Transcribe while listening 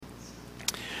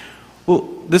Well,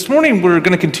 this morning we're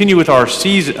going to continue with our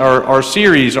series,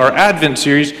 our Advent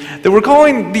series, that we're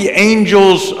calling The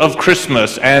Angels of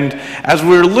Christmas. And as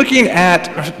we're looking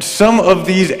at some of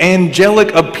these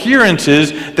angelic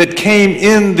appearances that came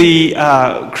in the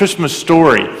Christmas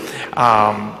story.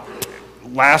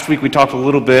 Last week we talked a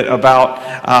little bit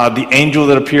about the angel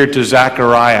that appeared to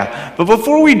Zechariah. But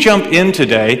before we jump in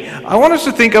today, I want us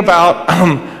to think about,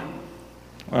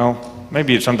 well,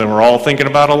 maybe it's something we're all thinking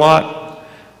about a lot.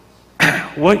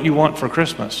 What you want for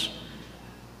Christmas.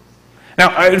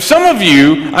 Now, some of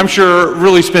you, I'm sure,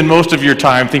 really spend most of your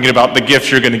time thinking about the gifts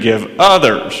you're going to give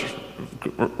others,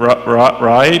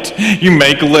 right? You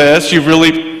make lists, you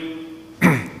really...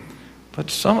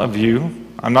 But some of you,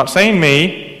 I'm not saying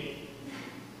me,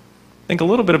 think a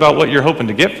little bit about what you're hoping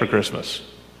to get for Christmas.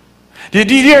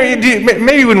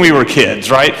 Maybe when we were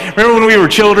kids, right? Remember when we were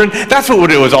children? That's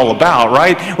what it was all about,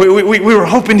 right? We were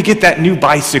hoping to get that new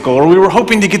bicycle, or we were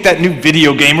hoping to get that new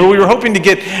video game, or we were hoping to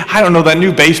get, that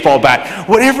new baseball bat.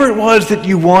 Whatever it was that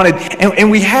you wanted. And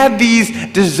we had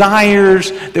these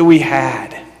desires that we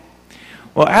had.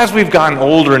 Well, as we've gotten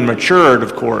older and matured,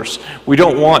 of course, we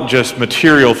don't want just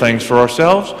material things for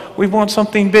ourselves. We want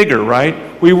something bigger,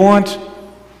 right? We want,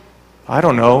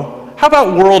 how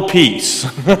about world peace?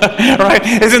 Right?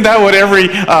 Isn't that what every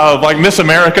Miss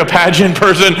America pageant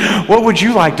person, what would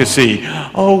you like to see?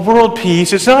 Oh, world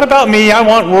peace. It's not about me. I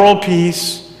want world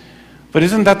peace. But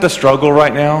isn't that the struggle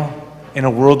right now in a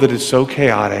world that is so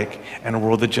chaotic and a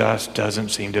world that just doesn't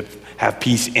seem to have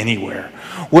peace anywhere?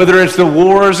 Whether it's the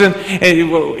wars in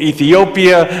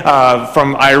Ethiopia,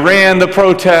 from Iran, the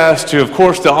protests, to, of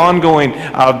course, the ongoing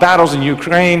battles in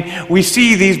Ukraine, we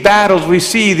see these battles, we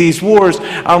see these wars.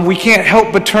 We can't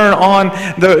help but turn on,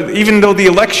 even though the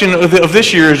election of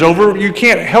this year is over, you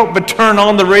can't help but turn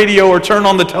on the radio or turn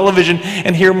on the television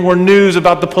and hear more news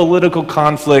about the political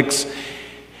conflicts.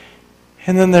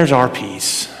 And then there's our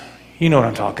peace. You know what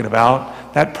I'm talking about.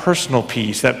 That personal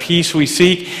peace, that peace we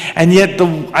seek. And yet,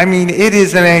 it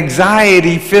is an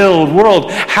anxiety-filled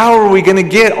world. How are we going to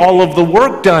get all of the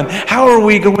work done? How are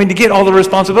we going to get all the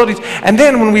responsibilities? And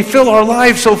then when we fill our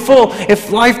lives so full, if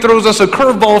life throws us a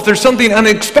curveball, if there's something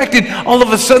unexpected, all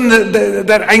of a sudden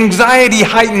that anxiety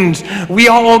heightens. We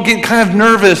all get kind of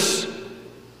nervous.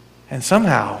 And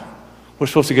somehow, we're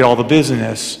supposed to get all the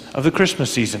business of the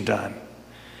Christmas season done.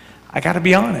 I got to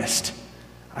be honest.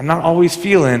 I'm not always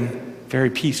feeling very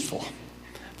peaceful.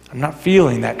 I'm not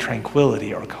feeling that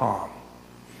tranquility or calm.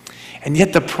 And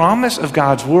yet the promise of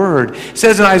God's word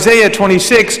says in Isaiah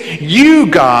 26, you,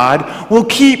 God, will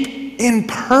keep in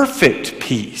perfect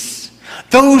peace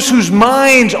those whose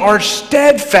minds are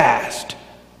steadfast.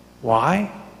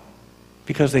 Why?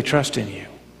 Because they trust in you.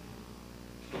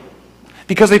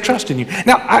 Because they trust in you.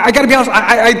 Now, I got to be honest,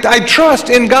 I trust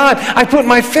in God. I put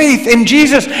my faith in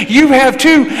Jesus. You have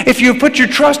too, if you put your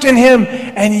trust in him.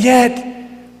 And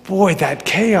yet, boy, that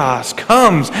chaos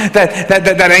comes.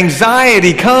 That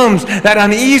anxiety comes. That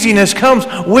uneasiness comes.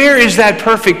 Where is that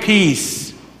perfect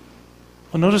peace?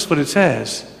 Well, notice what it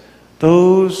says.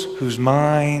 Those whose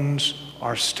minds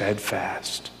are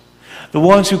steadfast. The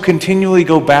ones who continually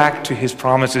go back to his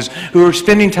promises, who are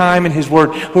spending time in his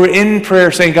word, who are in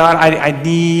prayer saying, God, I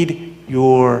need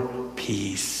your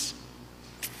peace.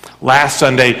 Last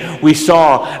Sunday, we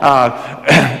saw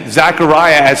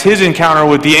Zechariah, as his encounter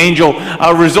with the angel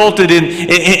resulted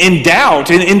in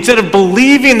doubt. Instead of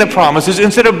believing the promises,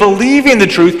 instead of believing the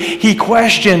truth, he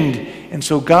questioned. And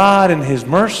so God, in his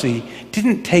mercy,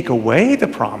 didn't take away the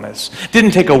promise,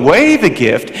 didn't take away the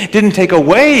gift, didn't take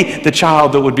away the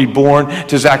child that would be born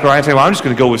to Zechariah and say, well, I'm just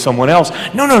going to go with someone else.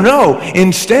 No.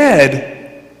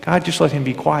 Instead, God just let him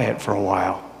be quiet for a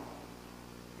while.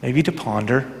 Maybe to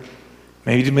ponder,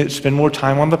 maybe to spend more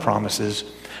time on the promises,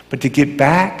 but to get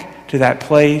back to that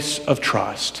place of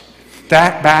trust,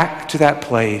 back to that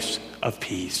place of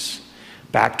peace,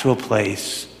 back to a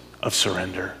place of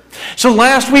surrender. So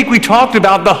last week we talked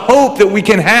about the hope that we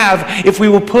can have if we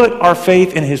will put our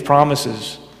faith in his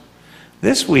promises.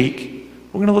 This week,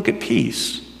 we're going to look at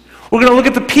peace. We're going to look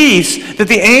at the peace that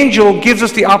the angel gives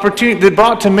us the opportunity, that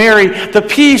brought to Mary, the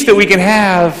peace that we can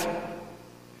have.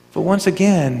 But once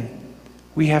again,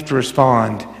 we have to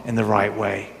respond in the right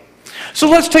way. So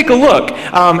let's take a look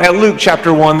at Luke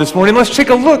chapter 1 this morning. Let's take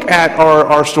a look at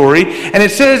our story. And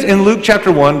it says in Luke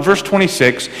chapter 1, verse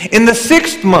 26, in the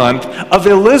 6th month of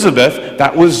Elizabeth,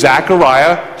 that was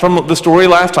Zechariah from the story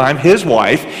last time, his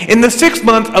wife, in the 6th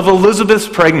month of Elizabeth's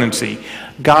pregnancy,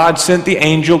 God sent the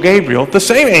angel Gabriel, the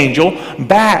same angel,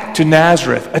 back to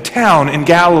Nazareth, a town in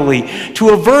Galilee, to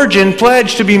a virgin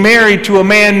pledged to be married to a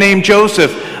man named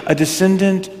Joseph, a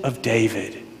descendant of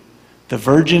David. The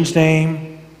virgin's name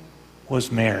was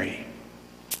Mary.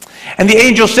 And the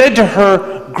angel said to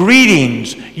her,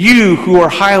 "Greetings, you who are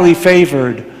highly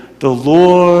favored. The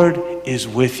Lord is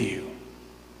with you."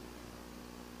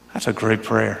 That's a great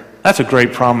prayer. That's a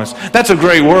great promise. That's a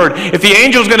great word. If the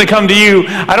angel's going to come to you,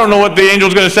 I don't know what the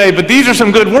angel's going to say, but these are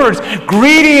some good words.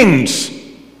 Greetings.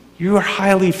 You are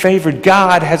highly favored.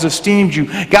 God has esteemed you.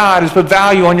 God has put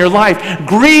value on your life.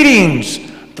 Greetings.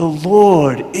 The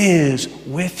Lord is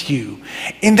with you.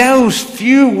 In those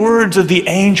few words of the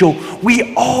angel,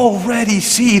 we already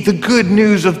see the good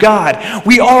news of God.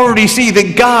 We already see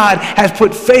that God has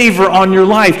put favor on your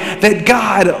life, that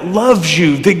God loves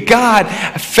you, that God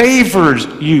favors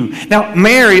you. Now,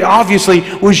 Mary obviously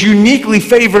was uniquely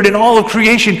favored in all of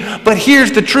creation, but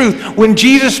here's the truth. When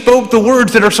Jesus spoke the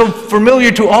words that are so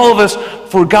familiar to all of us,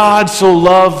 "For God so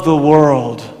loved the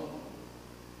world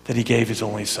that he gave his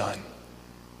only Son,"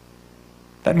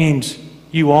 that means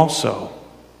you also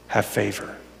have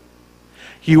favor.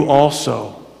 You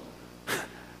also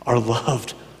are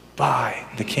loved by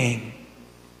the King.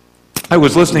 I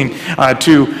was listening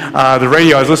to the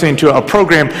radio. I was listening to a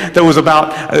program that was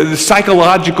about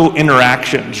psychological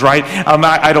interactions, right?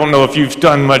 I don't know if you've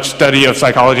done much study of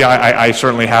psychology. I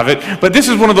certainly haven't. But this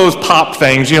is one of those pop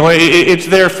things. You know, it's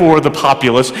there for the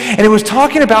populace. And it was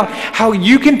talking about how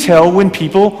you can tell when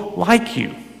people like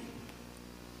you.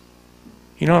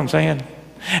 You know what I'm saying?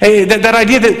 Hey, that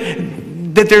idea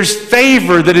that there's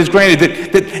favor that is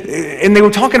granted, and they were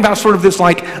talking about sort of this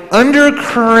like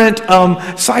undercurrent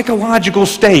psychological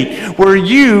state where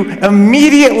you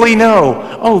immediately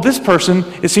know, oh, this person,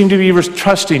 it seemed to be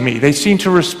trusting me. They seem to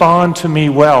respond to me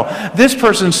well. This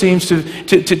person seems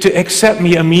to accept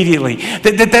me immediately.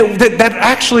 That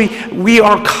actually we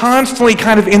are constantly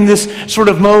kind of in this sort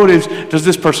of mode is, does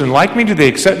this person like me? Do they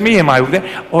accept me? Am I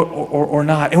there? Or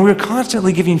not? And we're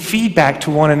constantly giving feedback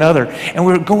to one another, and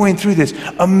we're going through this.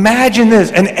 Imagine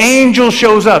this. An angel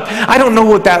shows up. I don't know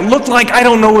what that looked like. I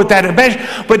don't know what that imagined.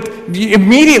 But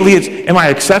immediately it's, am I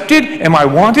accepted? Am I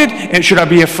wanted? And should I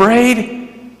be afraid?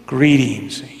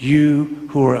 Greetings, you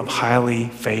who are highly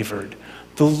favored.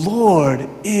 The Lord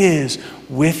is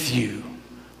with you.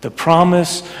 The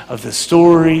promise of the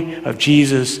story of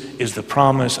Jesus is the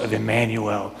promise of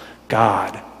Emmanuel,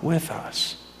 God with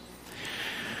us.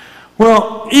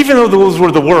 Well, even though those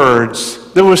were the words,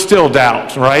 there was still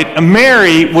doubt, right?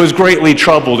 Mary was greatly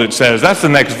troubled, it says. That's the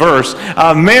next verse.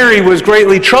 Mary was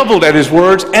greatly troubled at his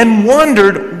words and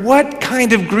wondered what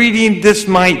kind of greeting this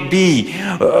might be.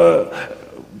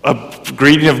 A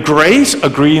greeting of grace, a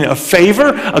greeting of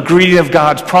favor, a greeting of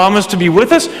God's promise to be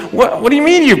with us. What do you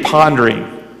mean you're pondering?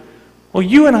 Well,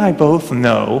 you and I both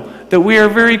know that we are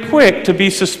very quick to be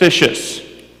suspicious.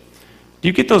 Do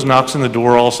you get those knocks on the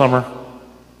door all summer?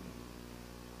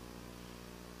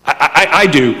 I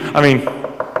do. I mean,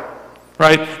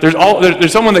 right?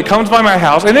 There's someone that comes by my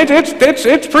house, and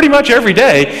it's pretty much every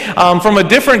day from a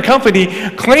different company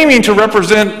claiming to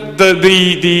represent the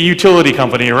utility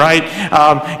company, right?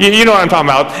 You know what I'm talking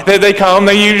about. They come,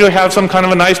 they usually have some kind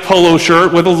of a nice polo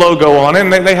shirt with a logo on it,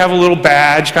 and they have a little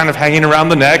badge kind of hanging around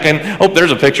the neck, and oh,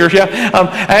 there's a picture, yeah.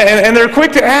 And they're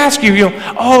quick to ask you,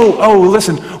 oh,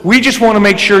 listen, we just want to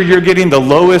make sure you're getting the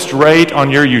lowest rate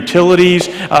on your utilities,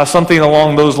 something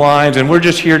along those lines, and we're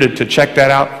just here to check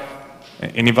that out.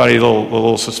 Anybody, a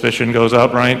little suspicion goes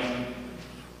up, right?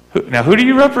 Now, who do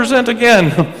you represent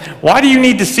again? Why do you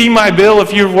need to see my bill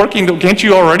if you're working? Can't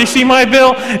you already see my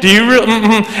bill? Do you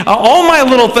all my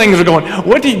little things are going,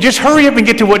 just hurry up and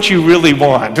get to what you really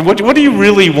want. What do you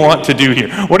really want to do here?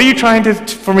 What are you trying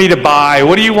for me to buy?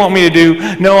 What do you want me to do?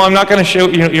 No, I'm not going to show,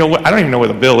 I don't even know what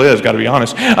the bill is, got to be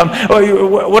honest.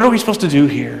 What are we supposed to do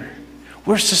here?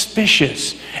 We're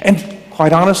suspicious. And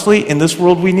quite honestly, in this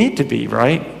world, we need to be,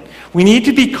 right? We need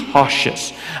to be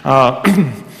cautious.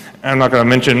 I'm not going to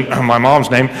mention my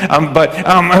mom's name, but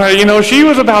she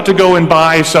was about to go and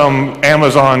buy some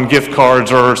Amazon gift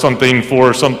cards or something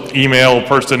for some email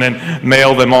person and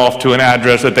mail them off to an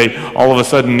address that they all of a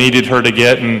sudden needed her to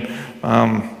get, and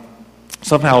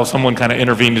somehow someone kind of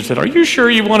intervened and said, "Are you sure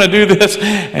you want to do this?"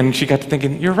 And she got to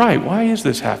thinking, you're right, why is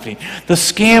this happening? The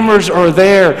scammers are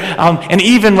there. And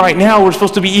even right now, we're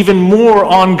supposed to be even more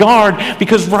on guard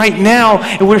because right now,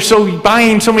 we're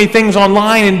buying so many things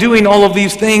online and doing all of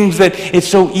these things that it's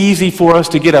so easy for us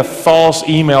to get a false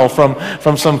email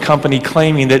from some company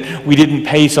claiming that we didn't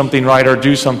pay something right or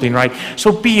do something right.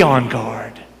 So be on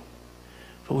guard.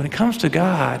 But when it comes to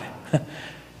God,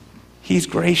 He's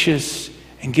gracious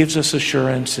and gives us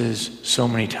assurances so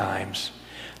many times.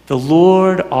 The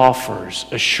Lord offers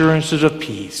assurances of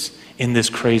peace in this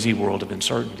crazy world of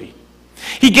uncertainty.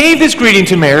 He gave this greeting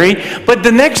to Mary, but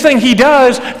the next thing he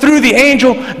does through the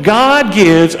angel, God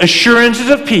gives assurances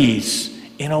of peace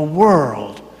in a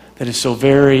world that is so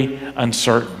very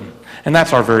uncertain. And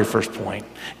that's our very first point.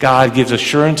 God gives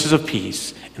assurances of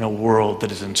peace in a world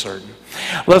that is uncertain.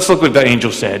 Let's look what the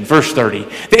angel said. Verse 30.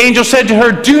 The angel said to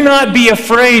her, "Do not be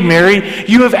afraid, Mary.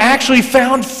 You have actually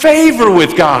found favor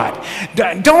with God."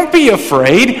 Don't be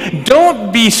afraid.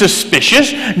 Don't be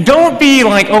suspicious. Don't be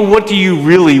like, oh, what do you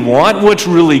really want? What's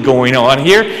really going on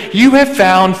here? You have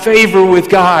found favor with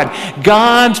God.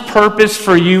 God's purpose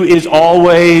for you is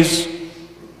always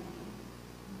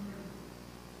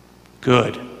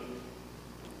good.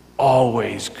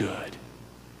 Always good.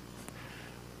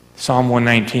 Psalm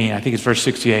 119, I think it's verse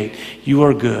 68. You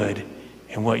are good,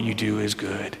 and what you do is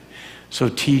good. So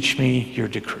teach me your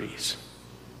decrees.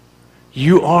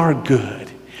 You are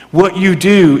good. What you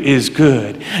do is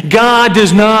good. God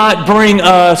does not bring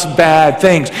us bad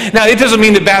things. Now, it doesn't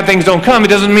mean that bad things don't come. It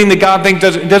doesn't mean that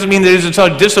it doesn't mean that there isn't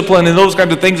some discipline and those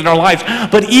kinds of things in our lives.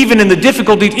 But even in the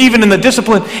difficulties, even in the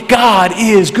discipline, God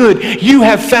is good. You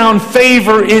have found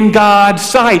favor in God's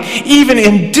sight. Even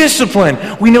in discipline,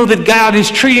 we know that God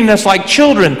is treating us like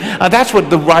children. That's what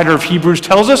the writer of Hebrews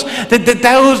tells us,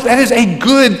 that is a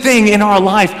good thing in our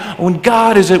life. When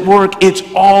God is at work, it's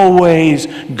always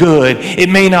good. It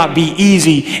may not be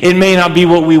easy. It may not be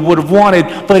what we would have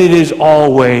wanted, but it is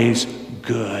always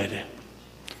good.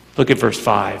 Look at verse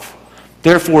 5.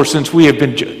 Therefore, since we have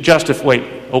been justified...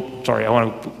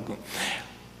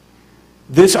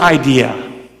 This idea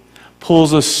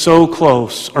pulls us so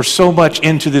close, or so much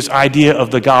into this idea of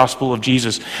the gospel of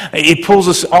Jesus. It pulls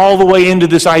us all the way into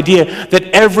this idea that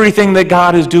everything that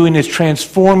God is doing is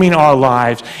transforming our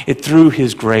lives through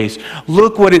His grace.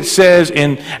 Look what it says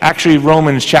in actually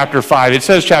Romans chapter 5. It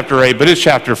says chapter 8, but it's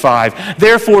chapter 5.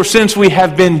 Therefore, since we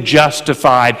have been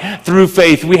justified through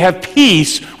faith, we have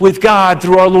peace with God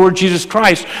through our Lord Jesus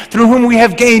Christ, through whom we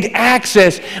have gained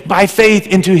access by faith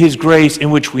into His grace in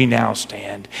which we now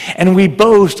stand. And we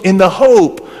boast in the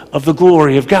hope of the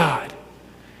glory of God.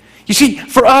 You see,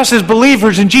 for us as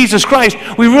believers in Jesus Christ,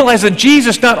 we realize that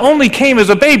Jesus not only came as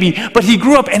a baby, but He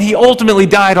grew up and He ultimately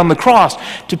died on the cross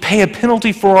to pay a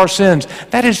penalty for our sins.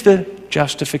 That is the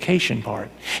justification part.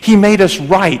 He made us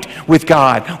right with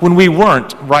God when we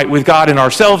weren't right with God in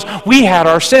ourselves. We had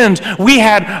our sins. We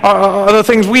had the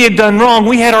things we had done wrong.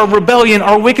 We had our rebellion,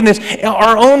 our wickedness,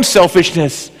 our own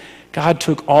selfishness. God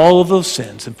took all of those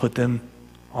sins and put them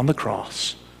on the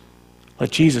cross. Let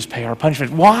Jesus pay our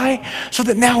punishment. Why? So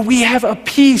that now we have a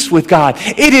peace with God.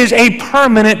 It is a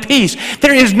permanent peace.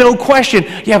 There is no question,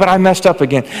 yeah, but I messed up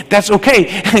again. That's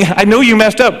okay. I know you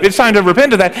messed up. It's time to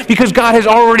repent of that because God has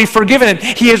already forgiven it.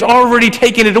 He has already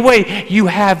taken it away. You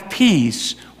have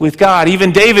peace with God.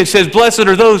 Even David says, blessed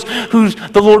are those whose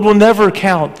the Lord will never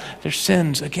count their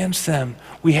sins against them.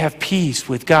 We have peace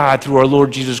with God through our Lord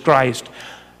Jesus Christ.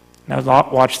 Now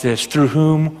watch this. Through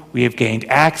whom we have gained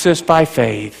access by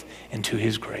faith into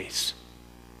His grace.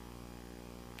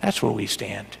 That's where we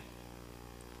stand.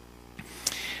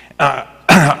 I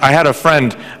had a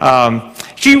friend,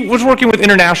 she was working with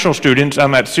international students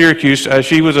at Syracuse.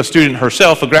 She was a student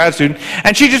herself, a grad student,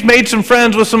 and she just made some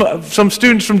friends with some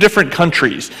students from different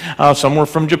countries. Some were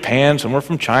from Japan, some were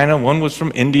from China, one was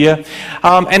from India.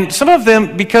 And some of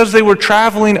them, because they were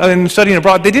traveling and studying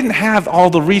abroad, they didn't have all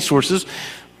the resources.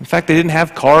 In fact, they didn't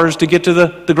have cars to get to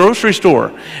the grocery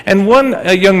store. And one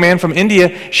young man from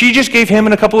India, she just gave him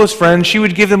and a couple of his friends, she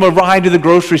would give them a ride to the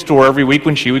grocery store every week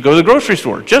when she would go to the grocery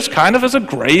store. Just kind of as a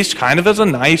grace, kind of as a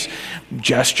nice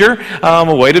gesture,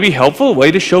 a way to be helpful, a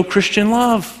way to show Christian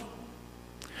love.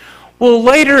 Well,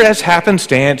 later, as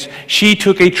happenstance, she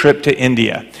took a trip to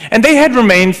India. And they had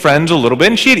remained friends a little bit,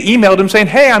 and she had emailed him saying,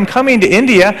 hey, I'm coming to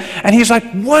India. And he's like,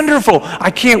 wonderful, I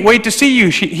can't wait to see you.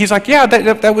 He's like, yeah,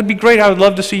 that would be great, I would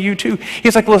love to see you too.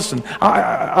 He's like, listen,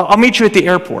 I'll meet you at the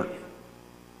airport.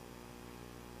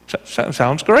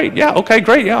 Sounds great. Yeah, okay,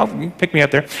 great. Yeah, pick me up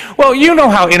there. Well, you know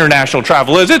how international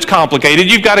travel is. It's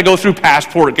complicated. You've got to go through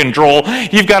passport control.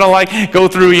 You've got to go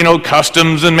through,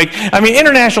 customs and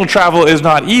international travel is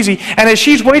not easy. And as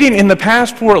she's waiting in the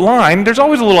passport line, there's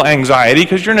always a little anxiety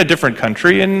because you're in a different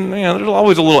country and, there's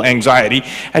always a little anxiety.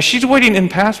 As she's waiting in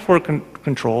passport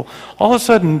control, all of a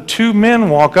sudden, two men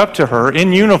walk up to her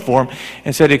in uniform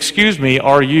and said, excuse me,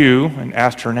 are you, and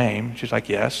asked her name. She's like,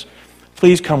 yes.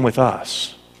 Please come with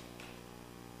us.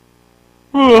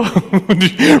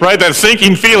 Right, that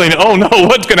sinking feeling, oh no,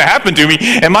 what's going to happen to me?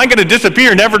 Am I going to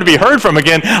disappear, never to be heard from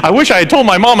again? I wish I had told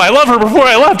my mom I love her before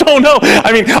I left. Oh no.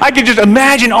 I could just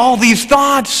imagine all these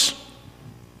thoughts.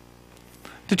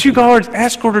 The two guards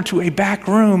escort her to a back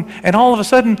room, and all of a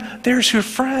sudden, there's your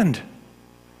friend.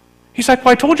 He's like,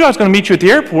 well, I told you I was going to meet you at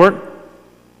the airport.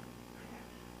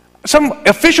 Some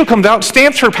official comes out,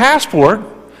 stamps her passport,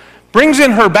 brings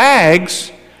in her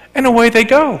bags, and away they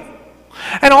go.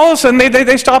 And all of a sudden,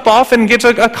 they stop off and gets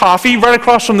a coffee right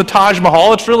across from the Taj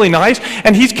Mahal. It's really nice.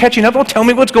 And he's catching up. Oh, tell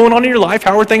me what's going on in your life.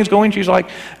 How are things going? She's like,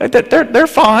 they're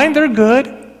fine. They're good.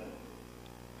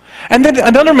 And then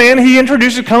another man he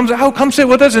introduces comes out, come sit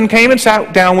with us, and came and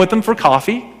sat down with them for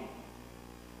coffee.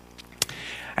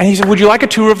 And he said, would you like a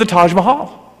tour of the Taj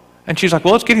Mahal? And she's like,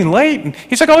 well, it's getting late. And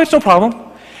he's like, oh, it's no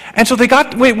problem. And so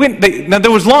now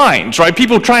there was lines, right?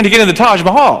 People trying to get into the Taj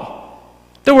Mahal.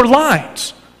 There were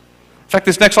lines. In fact,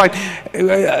 this next slide,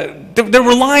 there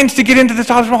were lines to get into the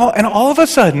Taj Mahal, and all of a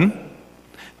sudden,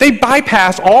 they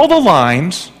bypass all the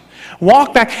lines,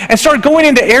 walk back, and start going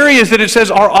into areas that it says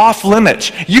are off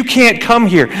limits. You can't come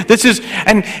here.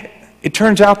 And it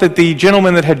turns out that the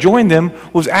gentleman that had joined them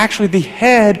was actually the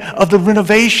head of the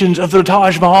renovations of the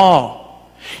Taj Mahal.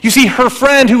 You see, her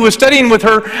friend who was studying with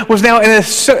her was now an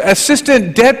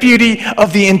assistant deputy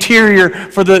of the interior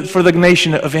for the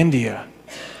nation of India.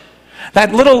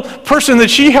 That little person that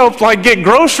she helped get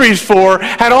groceries for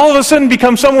had all of a sudden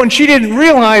become someone she didn't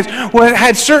realize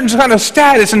had certain kind of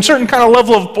status and certain kind of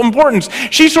level of importance.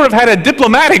 She sort of had a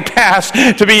diplomatic pass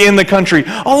to be in the country.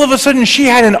 All of a sudden she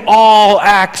had an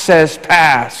all-access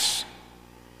pass.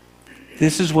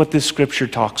 This is what this scripture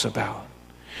talks about.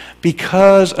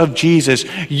 Because of Jesus,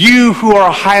 you who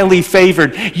are highly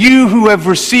favored, you who have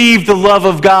received the love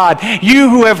of God, you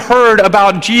who have heard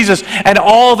about Jesus and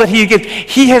all that He gives,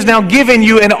 He has now given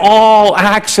you an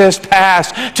all-access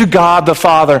pass to God the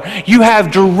Father. You have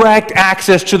direct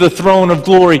access to the throne of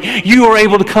glory. You are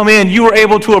able to come in. You are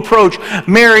able to approach.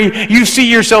 Mary, you see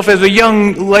yourself as a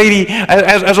young lady,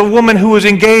 as a woman who is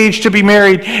engaged to be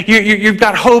married. You've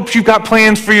got hopes. You've got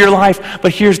plans for your life.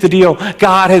 But here's the deal.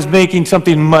 God is making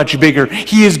something much bigger.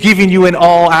 He is giving you an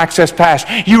all-access pass.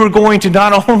 You are going to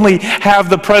not only have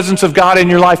the presence of God in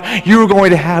your life, you are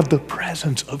going to have the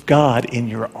presence of God in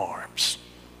your arms.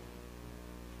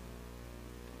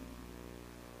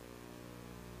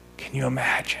 Can you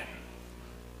imagine?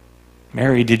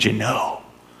 Mary, did you know?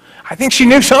 I think she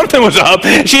knew something was up.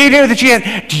 She knew that she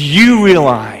had. Do you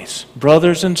realize,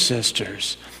 brothers and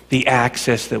sisters, the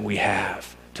access that we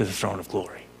have to the throne of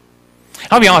glory?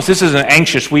 I'll be honest, this is an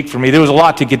anxious week for me. There was a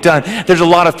lot to get done. There's a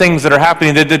lot of things that are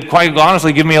happening that quite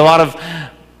honestly give me a lot of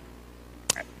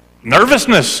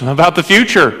nervousness about the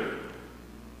future.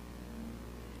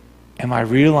 Am I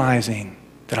realizing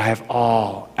that I have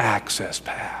all access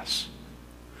pass?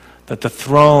 That the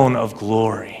throne of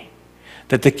glory,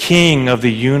 that the King of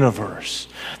the universe,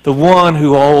 the one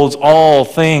who holds all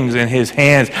things in His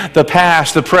hands, the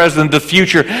past, the present, the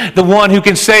future, the one who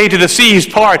can say to the seas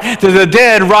part, to the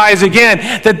dead rise again,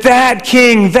 that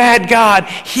King, that God,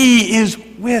 He is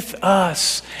with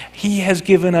us. He has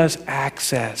given us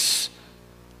access.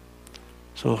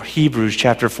 So Hebrews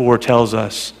chapter 4 tells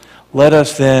us, let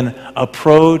us then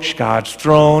approach God's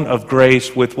throne of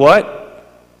grace with what?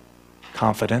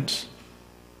 Confidence.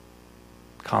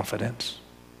 Confidence.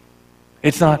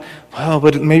 It's not, well,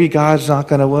 but maybe God's not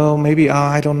going to, well, maybe,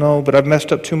 I don't know, but I've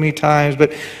messed up too many times.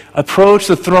 But approach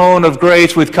the throne of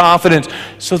grace with confidence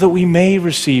so that we may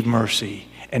receive mercy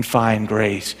and find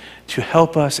grace to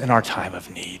help us in our time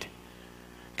of need.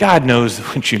 God knows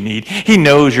what you need. He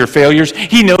knows your failures.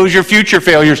 He knows your future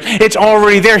failures. It's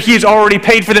already there. He's already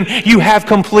paid for them. You have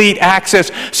complete access.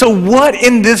 So what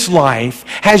in this life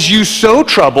has you so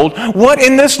troubled? What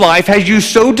in this life has you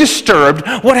so disturbed?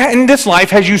 What in this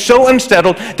life has you so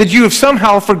unsettled that you have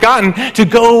somehow forgotten to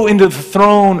go into the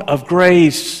throne of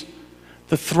grace,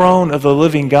 the throne of the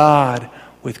living God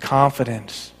with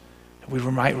confidence? We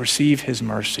might receive His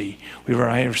mercy. We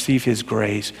might receive His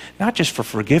grace, not just for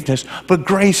forgiveness, but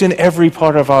grace in every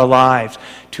part of our lives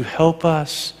to help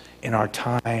us in our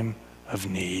time of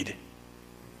need.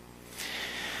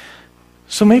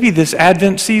 So maybe this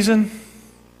Advent season,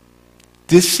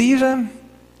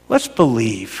 let's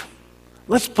believe.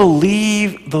 Let's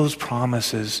believe those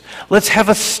promises. Let's have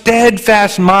a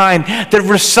steadfast mind that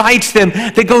recites them,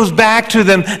 that goes back to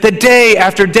them, that day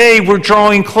after day we're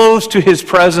drawing close to His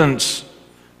presence.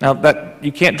 Now, that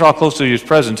you can't draw close to His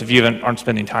presence if you aren't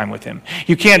spending time with Him.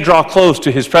 You can't draw close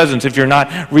to His presence if you're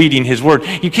not reading His Word.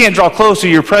 You can't draw close to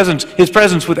His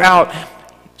presence without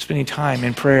spending time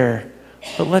in prayer.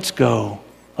 But let's go.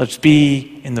 Let's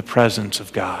be in the presence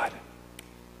of God.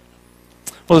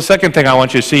 Well, the second thing I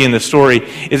want you to see in this story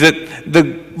is that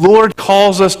the Lord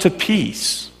calls us to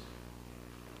peace,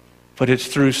 but it's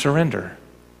through surrender.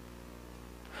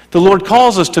 The Lord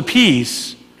calls us to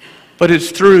peace, but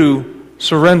it's through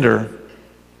surrender.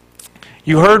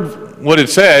 You heard what it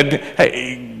said.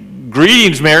 Hey,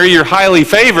 greetings, Mary, you're highly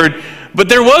favored. But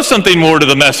there was something more to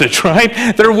the message,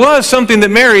 right? There was something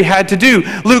that Mary had to do.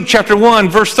 Luke chapter 1,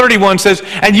 verse 31 says,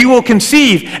 "And you will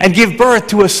conceive and give birth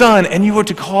to a son, and you are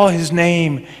to call his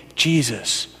name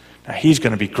Jesus." Now, he's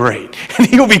going to be great. And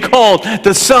he will be called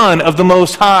the Son of the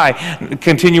Most High.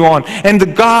 Continue on. "And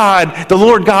the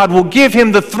Lord God, will give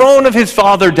him the throne of his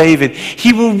father David.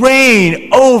 He will reign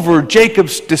over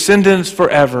Jacob's descendants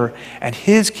forever, and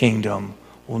his kingdom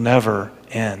will never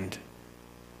end."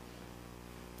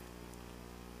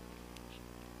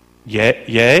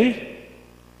 Yay?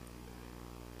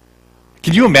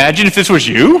 Can you imagine if this was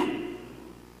you?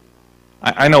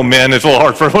 I know men, it's a little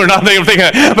hard for we're not thinking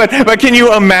but can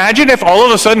you imagine if all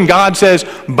of a sudden God says,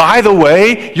 "By the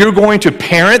way, you're going to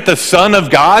parent the Son of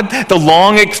God, the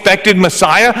long-expected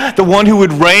Messiah, the one who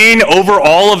would reign over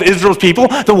all of Israel's people,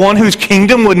 the one whose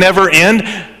kingdom would never end"?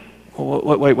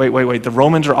 Wait. The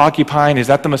Romans are occupying. Is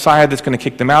that the Messiah that's going to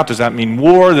kick them out? Does that mean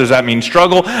war? Does that mean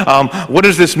struggle? What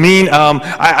does this mean?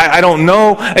 I don't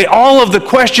know. All of the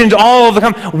questions,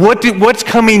 what's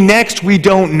coming next, we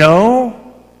don't know.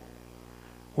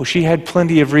 Well, she had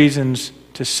plenty of reasons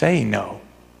to say no.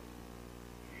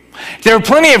 There are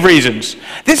plenty of reasons.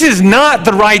 This is not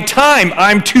the right time.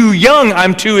 I'm too young.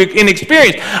 I'm too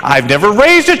inexperienced. I've never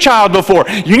raised a child before.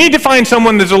 You need to find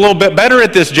someone that's a little bit better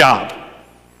at this job.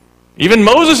 Even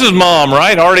Moses' mom,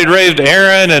 right, already raised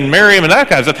Aaron and Miriam and that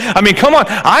kind of stuff. I mean, come on.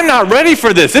 I'm not ready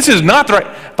for this. This is not the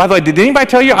right... By the way, did anybody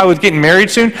tell you I was getting married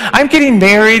soon? I'm getting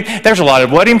married. There's a lot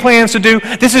of wedding plans to do.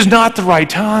 This is not the right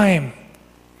time.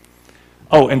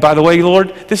 Oh, and by the way,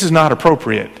 Lord, this is not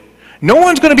appropriate. No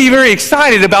one's going to be very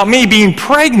excited about me being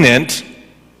pregnant.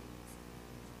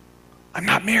 I'm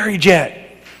not married yet.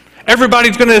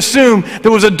 Everybody's going to assume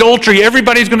there was adultery.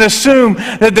 Everybody's going to assume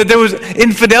that there was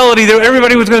infidelity.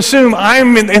 Everybody was going to assume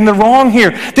I'm in the wrong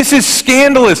here. This is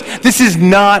scandalous. This is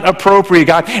not appropriate,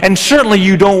 God. And certainly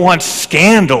you don't want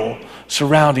scandal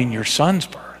surrounding your son's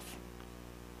birth.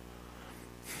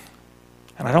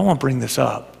 And I don't want to bring this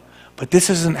up, but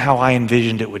this isn't how I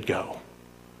envisioned it would go.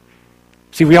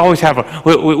 See, we always have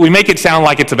we make it sound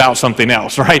like it's about something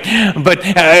else, right? But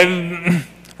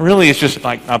really, it's just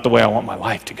like not the way I want my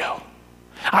life to go.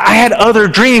 I had other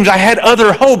dreams. I had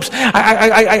other hopes.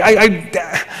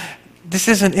 This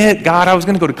isn't it, God. I was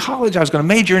going to go to college. I was going to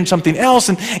major in something else,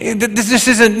 and this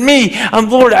isn't me.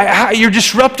 Lord, you're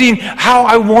disrupting how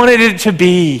I wanted it to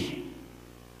be.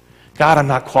 God, I'm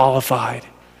not qualified.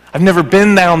 I've never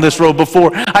been down this road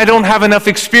before. I don't have enough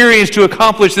experience to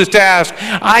accomplish this task.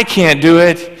 I can't do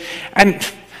it. And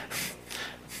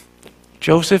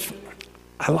Joseph,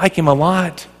 I like him a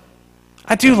lot.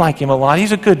 I do like him a lot.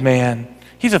 He's a good man.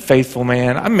 He's a faithful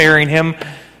man. I'm marrying him.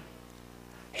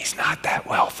 He's not that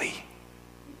wealthy.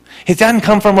 He doesn't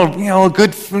come from a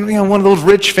good, one of those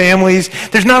rich families.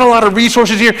 There's not a lot of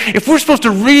resources here. If we're supposed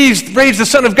to raise the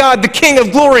Son of God, the King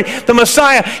of Glory, the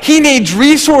Messiah, he needs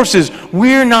resources.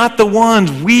 We're not the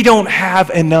ones. We don't have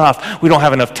enough. We don't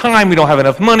have enough time. We don't have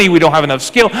enough money. We don't have enough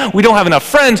skill. We don't have enough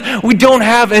friends. We don't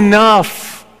have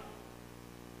enough.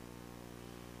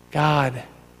 God,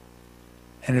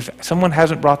 and if someone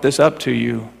hasn't brought this up to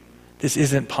you, this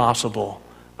isn't possible.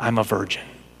 I'm a virgin.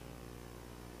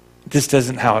 This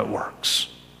isn't how it works.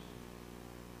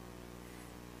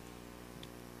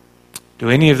 Do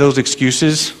any of those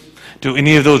excuses, do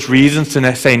any of those reasons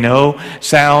to say no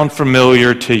sound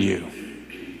familiar to you?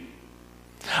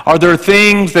 Are there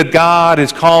things that God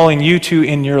is calling you to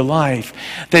in your life?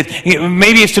 That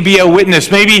maybe it's to be a witness.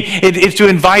 Maybe it's to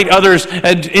invite others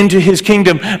into his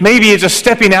kingdom. Maybe it's a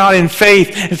stepping out in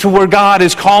faith to where God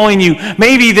is calling you.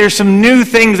 Maybe there's some new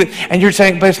things and you're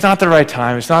saying, but it's not the right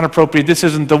time. It's not appropriate. This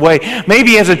isn't the way.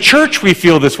 Maybe as a church we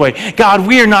feel this way. God,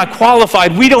 we are not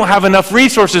qualified. We don't have enough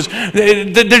resources.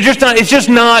 It's just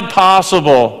not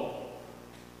possible.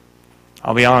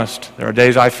 I'll be honest. There are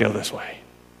days I feel this way.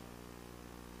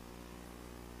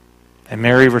 And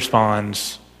Mary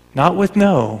responds, not with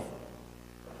no,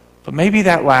 but maybe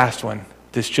that last one,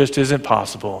 this just isn't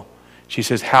possible. She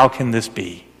says, how can this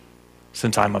be,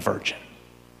 since I'm a virgin?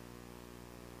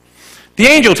 The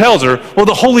angel tells her, well,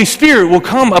 the Holy Spirit will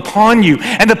come upon you,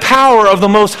 and the power of the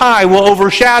Most High will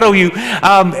overshadow you.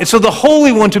 So the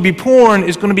Holy One to be born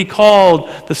is going to be called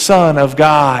the Son of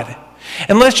God.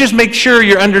 And let's just make sure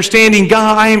you're understanding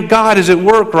God is at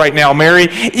work right now, Mary.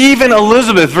 Even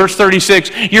Elizabeth, verse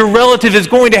 36, your relative is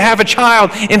going to have a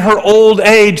child in her old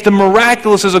age. The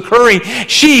miraculous is occurring.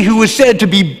 She who was said to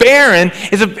be barren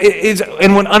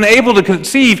and when unable to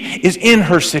conceive is in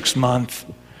her 6th month.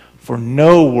 For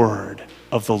no word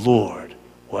of the Lord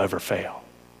will ever fail.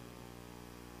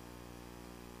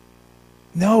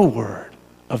 No word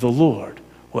of the Lord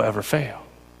will ever fail.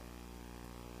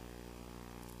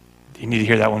 Do you need to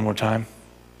hear that one more time?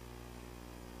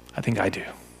 I think I do.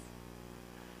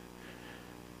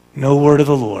 No word of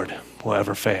the Lord will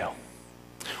ever fail.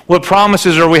 What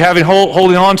promises are we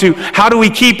holding on to? How do we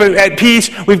keep it at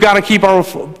peace? We've got to keep our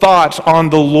thoughts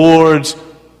on the Lord's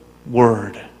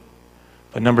word.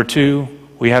 But number two,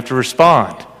 we have to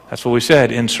respond. That's what we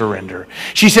said, in surrender.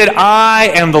 She said, I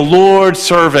am the Lord's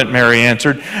servant, Mary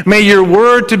answered. May your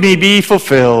word to me be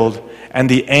fulfilled. And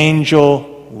the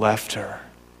angel left her.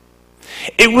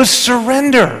 It was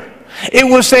surrender. It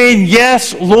was saying,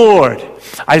 yes, Lord.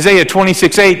 Isaiah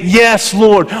 26:8, yes,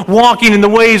 Lord, walking in the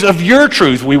ways of your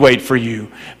truth, we wait for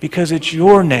you, because it's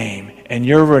your name and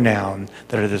your renown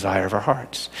that are the desire of our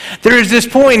hearts. There is this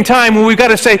point in time when we've got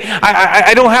to say,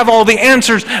 I don't have all the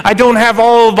answers. I don't have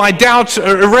all of my doubts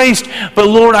erased. But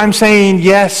Lord, I'm saying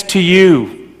yes to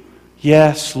you.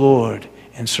 Yes, Lord,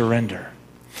 and surrender.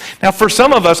 Now, for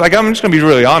some of us, I'm just going to be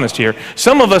really honest here.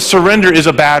 Some of us, surrender is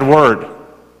a bad word.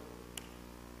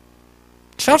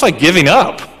 It sounds like giving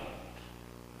up.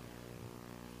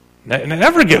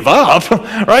 Never give up,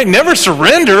 right? Never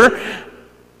surrender.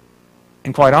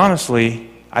 And quite honestly,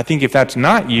 I think if that's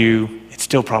not you, it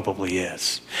still probably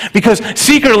is. Because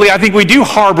secretly, I think we do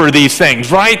harbor these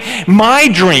things, right? My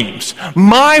dreams,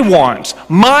 my wants,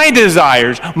 my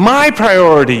desires, my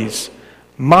priorities,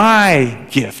 my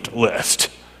gift list,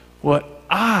 what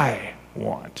I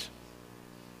want.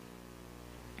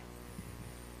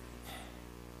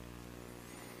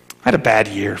 I had a bad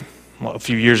year a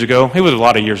few years ago. It was a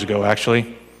lot of years ago,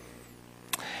 actually.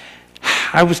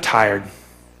 I was tired.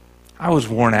 I was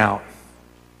worn out.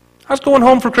 I was going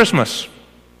home for Christmas.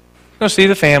 Go see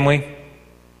the family.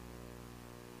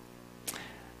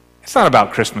 It's not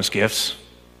about Christmas gifts.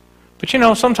 But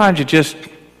sometimes you just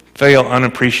feel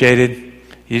unappreciated.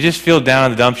 You just feel down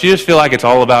in the dumps. You just feel like it's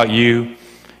all about you.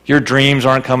 Your dreams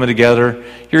aren't coming together.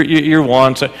 Your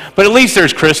wants. But at least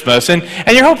there's Christmas. And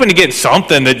you're hoping to get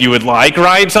something that you would like,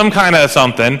 right? Some kind of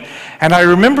something. And I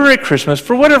remember at Christmas,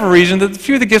 for whatever reason, that a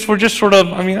few of the gifts were just sort of,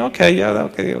 okay.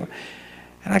 And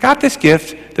I got this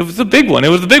gift that was the big one. It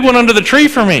was the big one under the tree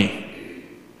for me.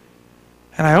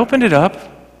 And I opened it up.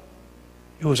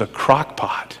 It was a crock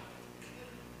pot.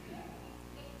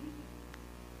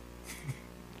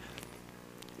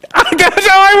 That's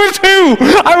how I was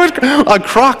too. I was a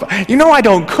crock pot. I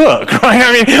don't cook,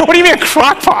 right? What do you mean a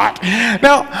crock pot?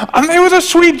 Now, it was a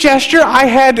sweet gesture. I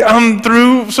had,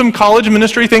 through some college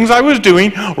ministry things I was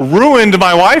doing, ruined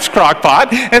my wife's crock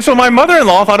pot. And so my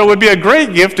mother-in-law thought it would be a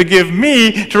great gift to give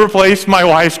me to replace my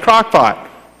wife's crock pot.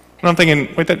 And I'm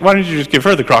thinking, why don't you just give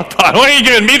her the crock pot? Why are you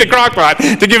giving me the crock pot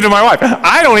to give to my wife?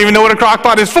 I don't even know what a crock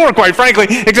pot is for, quite frankly,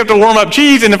 except to warm up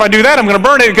cheese. And if I do that, I'm going to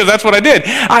burn it because that's what I did.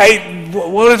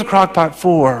 What is a crock pot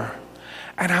for?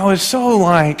 And I was so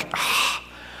like,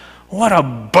 what a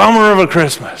bummer of a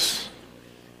Christmas.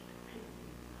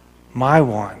 My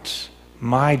wants,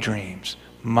 my dreams,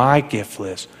 my gift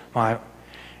list, God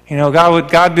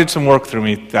did some work through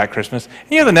me that Christmas.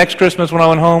 And the next Christmas when I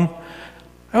went home,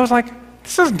 I was like,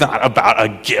 this is not about a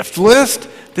gift list.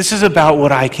 This is about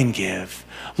what I can give.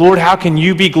 Lord, how can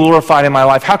you be glorified in my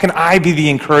life? How can I be the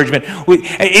encouragement?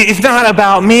 It's not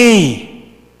about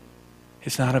me.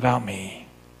 It's not about me.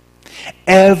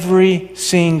 Every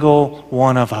single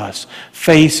one of us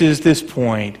faces this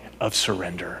point of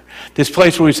surrender. This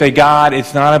place where we say, God,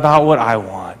 it's not about what I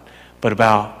want, but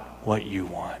about what you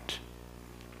want.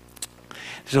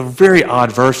 There's a very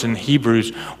odd verse in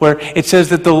Hebrews where it says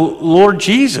that the Lord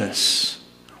Jesus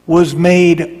was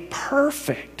made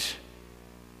perfect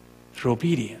through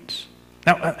obedience.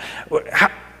 Now,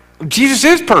 Jesus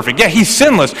is perfect. Yeah, he's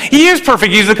sinless. He is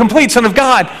perfect. He's the complete Son of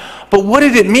God. But what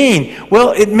did it mean?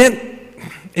 Well, it meant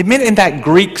in that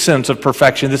Greek sense of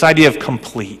perfection, this idea of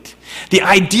complete. The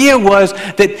idea was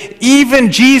that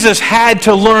even Jesus had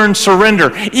to learn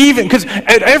surrender. Even because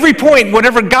at every point,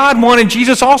 whatever God wanted,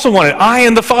 Jesus also wanted. I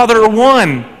and the Father are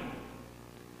one.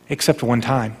 Except one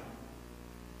time.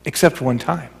 Except one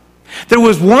time. There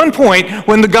was one point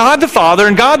when God the Father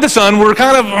and God the Son were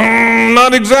kind of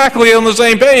not exactly on the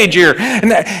same page here.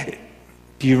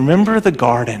 Do you remember the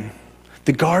Garden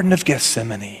of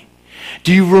Gethsemane?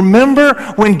 Do you remember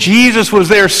when Jesus was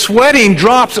there sweating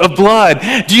drops of blood?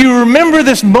 Do you remember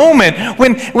this moment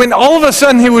when all of a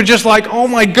sudden he was just like, oh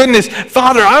my goodness,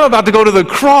 Father, I'm about to go to the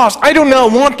cross. I do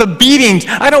not want the beatings.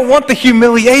 I don't want the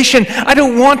humiliation. I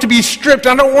don't want to be stripped.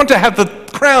 I don't want to have the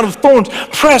crown of thorns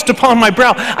pressed upon my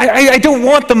brow. I don't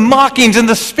want the mockings and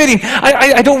the spitting.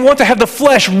 I don't want to have the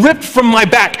flesh ripped from my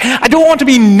back. I don't want to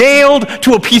be nailed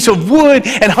to a piece of wood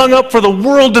and hung up for the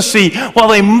world to see while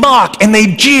they mock and they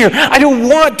jeer. I don't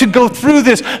want to go through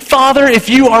this. Father, if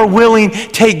you are willing,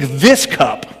 take this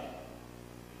cup.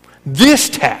 this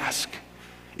task,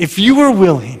 if you were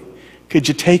willing, could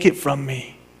you take it from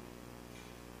me?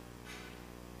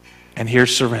 And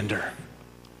here's surrender.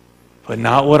 But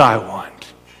not what I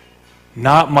want,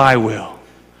 not my will,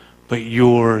 but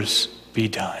yours be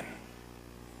done.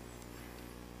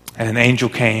 And an angel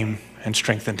came and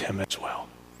strengthened him as well.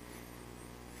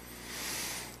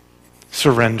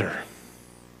 Surrender.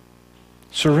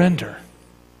 Surrender.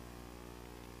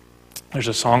 There's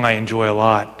a song I enjoy a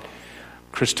lot.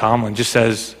 Chris Tomlin just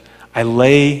says, I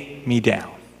lay me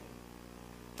down.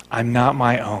 I'm not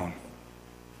my own.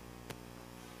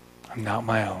 I'm not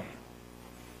my own.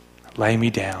 Lay me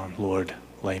down, Lord,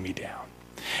 lay me down.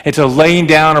 It's a laying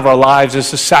down of our lives.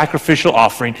 It's a sacrificial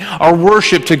offering. Our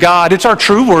worship to God. It's our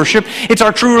true worship. It's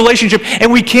our true relationship.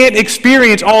 And we can't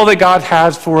experience all that God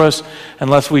has for us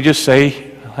unless we just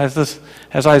say,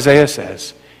 as Isaiah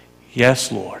says,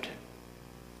 yes, Lord,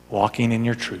 walking in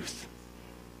your truth.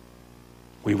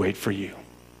 We wait for you.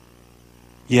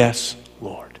 Yes,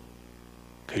 Lord,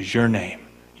 because your name,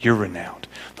 you're renowned.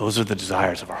 Those are the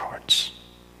desires of our hearts.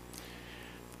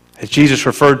 As Jesus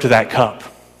referred to that cup,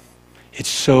 it's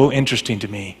so interesting to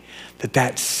me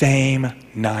that same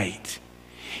night,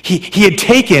 he had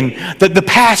taken the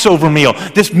Passover meal,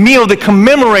 this meal that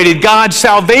commemorated God's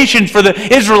salvation for the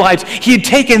Israelites. He had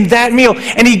taken that meal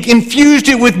and he infused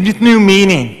it with new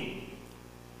meaning.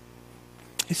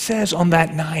 It says on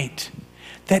that night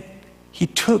that he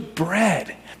took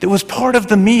bread that was part of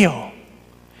the meal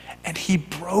and he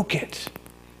broke it.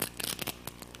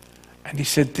 And he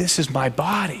said, this is my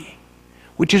body,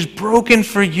 which is broken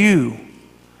for you.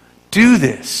 Do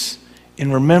this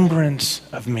in remembrance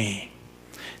of me.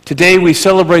 Today we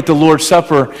celebrate the Lord's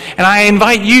Supper, and I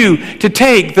invite you to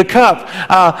take the cup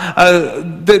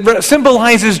that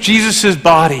symbolizes Jesus'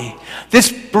 body.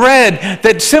 This bread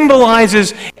that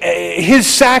symbolizes his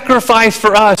sacrifice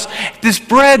for us. This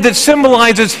bread that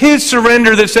symbolizes his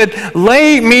surrender that said,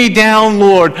 lay me down,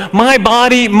 Lord. My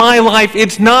body, my life,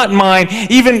 it's not mine.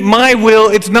 Even my will,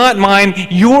 it's not mine.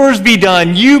 Yours be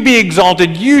done. You be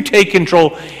exalted. You take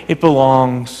control. It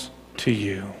belongs to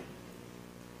you.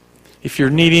 If you're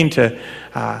needing to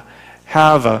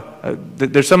have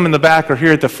there's some in the back or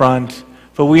here at the front,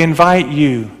 but we invite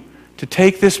you to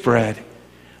take this bread.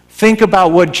 Think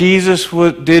about what Jesus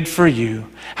did for you,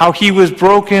 how he was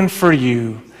broken for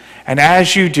you, and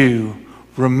as you do,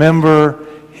 remember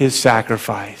his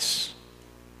sacrifice.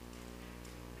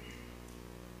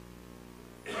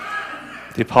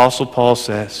 The Apostle Paul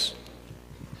says,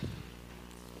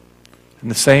 in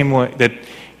the same way that he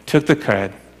took the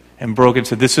bread and broke it and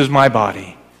said, this is my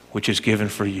body, which is given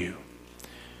for you.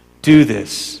 Do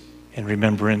this in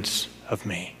remembrance of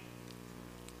me.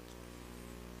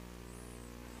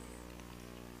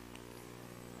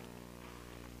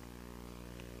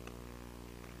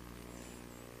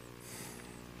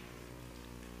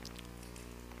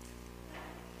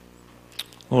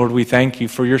 Lord, we thank you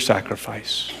for your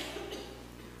sacrifice.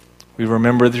 We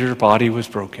remember that your body was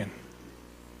broken.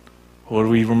 Lord,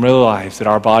 we realize that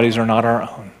our bodies are not our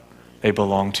own. They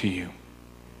belong to you.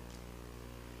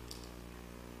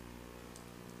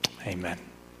 Amen.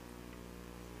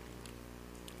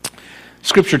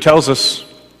 Scripture tells us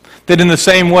that in the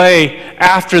same way,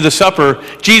 after the supper,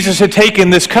 Jesus had taken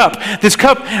this cup,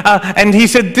 and he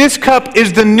said, this cup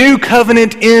is the new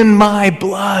covenant in my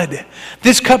blood.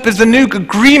 This cup is the new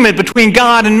agreement between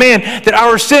God and man, that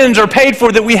our sins are paid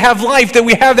for, that we have life, that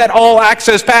we have that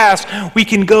all-access pass. We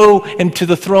can go into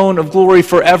the throne of glory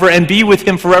forever and be with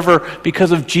him forever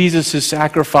because of Jesus'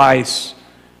 sacrifice.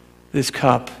 This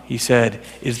cup, he said,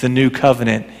 is the new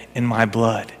covenant in my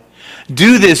blood.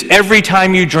 Do this every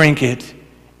time you drink it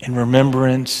in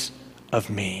remembrance of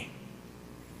me.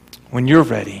 When you're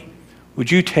ready,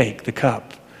 would you take the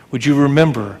cup? Would you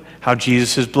remember how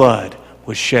Jesus' blood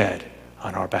was shed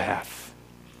on our behalf?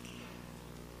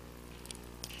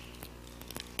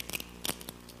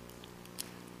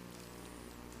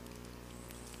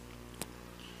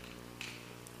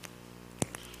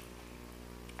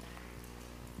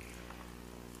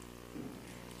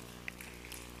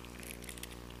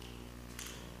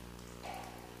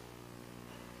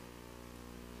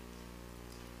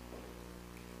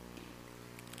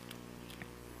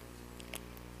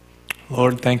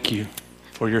 Lord, thank you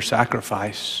for your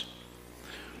sacrifice.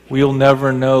 We'll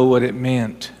never know what it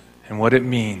meant and what it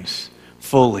means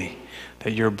fully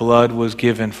that your blood was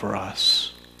given for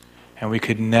us, and we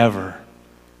could never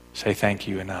say thank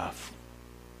you enough.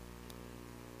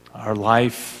 Our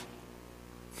life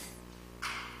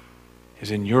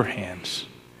is in your hands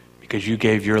because you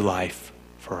gave your life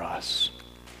for us.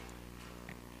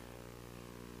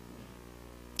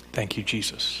 Thank you,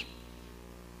 Jesus.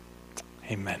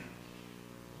 Amen.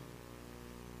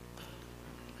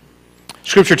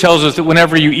 Scripture tells us that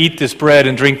whenever you eat this bread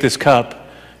and drink this cup,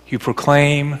 you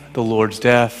proclaim the Lord's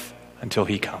death until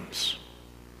he comes.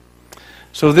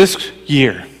 So this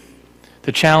year,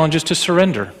 the challenge is to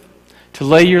surrender, to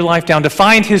lay your life down, to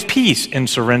find his peace in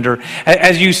surrender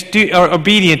as you are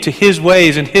obedient to his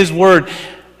ways and his word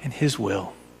and his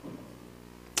will.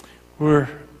 We're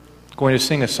going to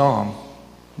sing a song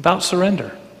about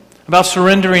surrender, about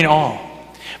surrendering all.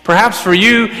 Perhaps for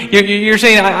you, you're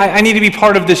saying, I need to be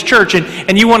part of this church,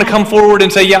 and you want to come forward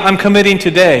and say, yeah, I'm committing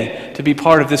today to be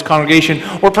part of this congregation.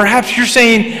 Or perhaps you're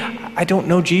saying, I don't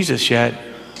know Jesus yet.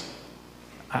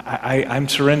 I'm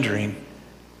surrendering.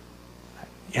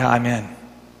 Yeah, I'm in.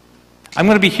 I'm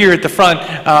going to be here at the front,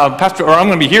 I'm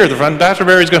going to be here at the front. Pastor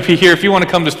Barry's going to be here. If you want to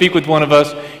come to speak with one of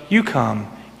us, you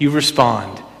come, you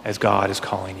respond as God is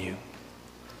calling you.